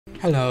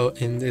Hello,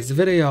 in this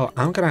video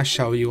I'm gonna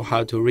show you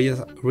how to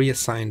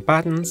reassign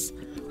buttons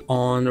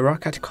on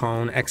ROCCAT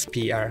KONE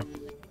XP AIR.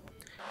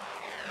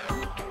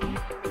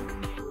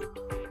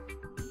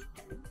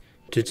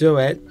 To do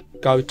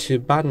it, go to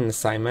button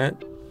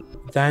assignment,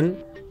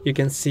 then you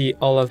can see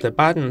all of the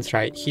buttons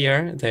right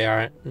here.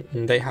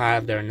 They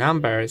have their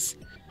numbers.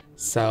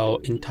 So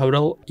in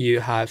total you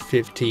have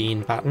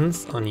 15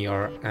 buttons on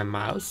your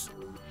mouse.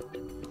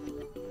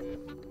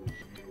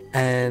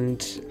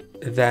 And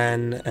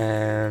then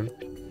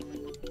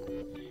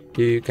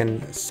you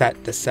can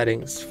set the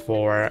settings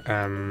for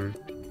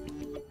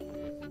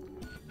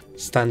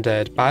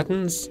standard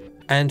buttons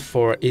and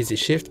for easy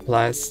shift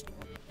plus.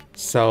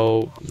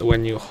 So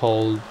when you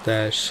hold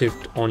the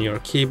shift on your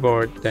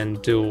keyboard, then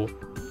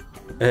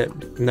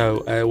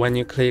when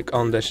you click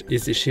on the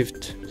easy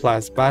shift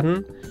plus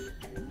button,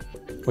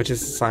 which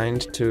is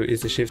assigned to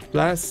easy shift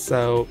plus,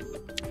 so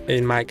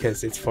in my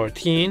case it's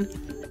 14,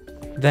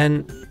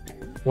 then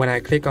when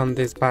I click on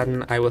this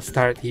button, I will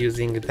start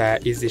using the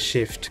easy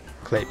shift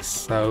clicks.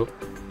 So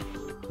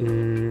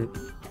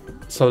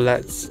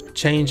let's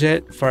change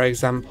it. For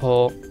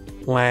example,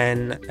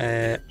 when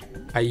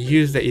I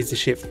use the easy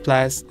shift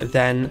plus,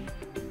 then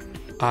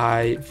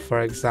I, for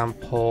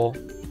example,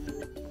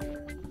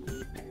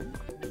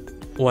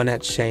 want to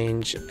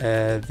change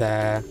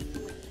the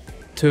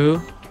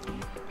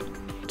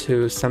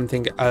to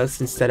something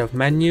else instead of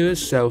menu.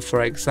 So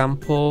for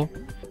example,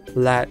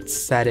 let's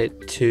set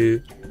it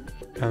to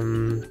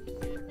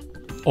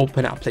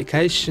open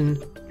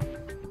application,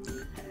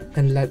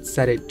 and let's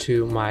set it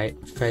to my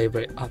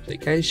favorite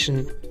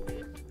application.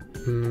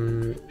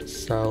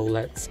 So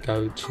let's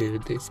go to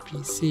this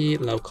PC,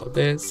 local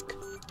disk,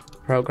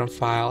 program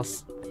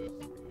files,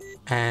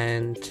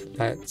 and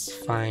let's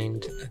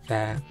find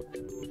the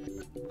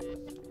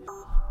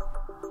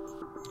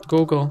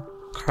Google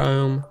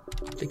Chrome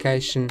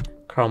application,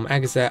 Chrome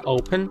exit,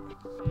 open.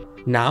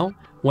 Now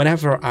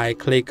whenever I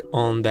click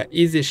on the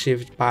easy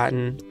shift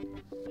button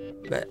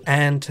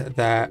and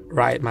the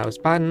right mouse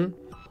button,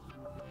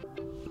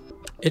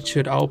 it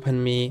should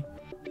open me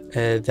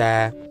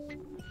the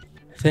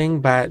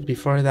thing, but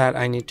before that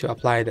I need to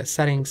apply the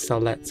settings. So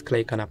let's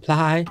click on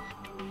apply,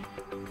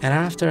 and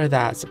after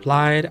that's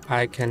applied,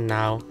 I can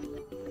now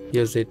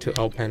use it to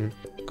open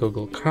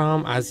Google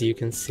Chrome. As you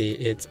can see,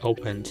 it's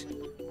opened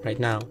right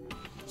now.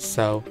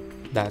 So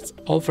that's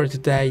all for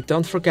today.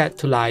 Don't forget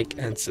to like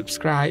and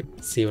subscribe.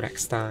 See you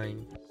next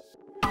time.